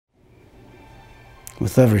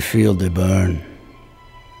With every field they burn,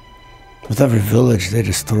 with every village they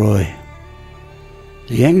destroy,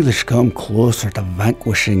 the English come closer to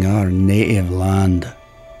vanquishing our native land.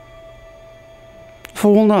 If I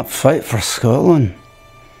will not fight for Scotland,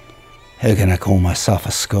 how can I call myself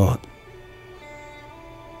a Scot?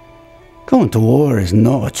 Going to war is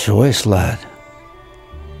not a choice, lad.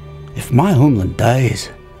 If my homeland dies,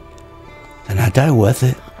 then I die with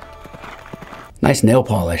it. Nice nail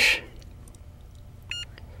polish.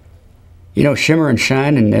 You know, shimmer and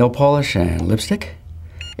shine in nail polish and lipstick?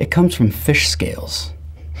 It comes from fish scales.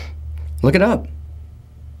 Look it up.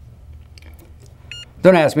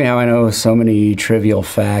 Don't ask me how I know so many trivial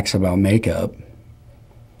facts about makeup.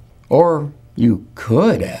 Or you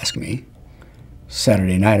could ask me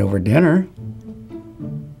Saturday night over dinner,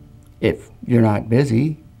 if you're not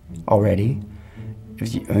busy already.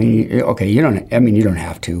 You don't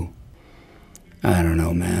have to. I don't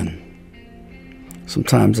know, man.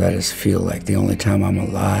 Sometimes I just feel like the only time I'm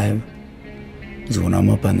alive is when I'm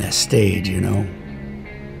up on that stage, you know?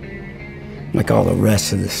 Like all the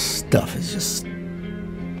rest of this stuff is just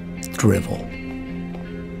drivel.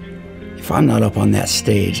 If I'm not up on that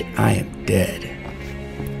stage, I am dead.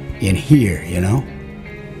 In here, you know?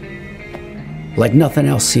 Like nothing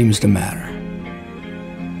else seems to matter.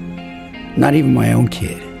 Not even my own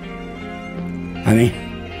kid. I mean,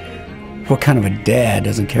 what kind of a dad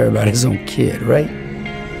doesn't care about his own kid, right?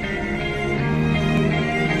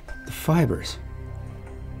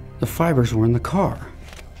 The fibers were in the car.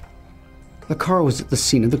 The car was at the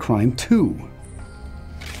scene of the crime, too.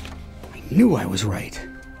 I knew I was right.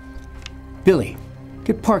 Billy,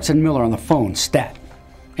 get Parks and Miller on the phone, stat.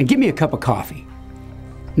 And give me a cup of coffee.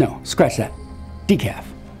 No, scratch that. Decaf.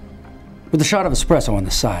 With a shot of espresso on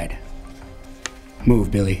the side.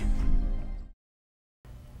 Move, Billy.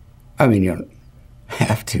 I mean, you don't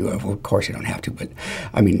have to. Of course you don't have to, but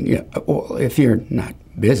I mean, you know, well, if you're not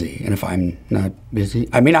busy, and if I'm not busy,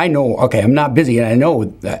 I mean, I know, okay, I'm not busy, and I know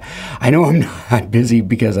I'm not busy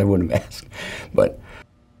because I wouldn't have asked, but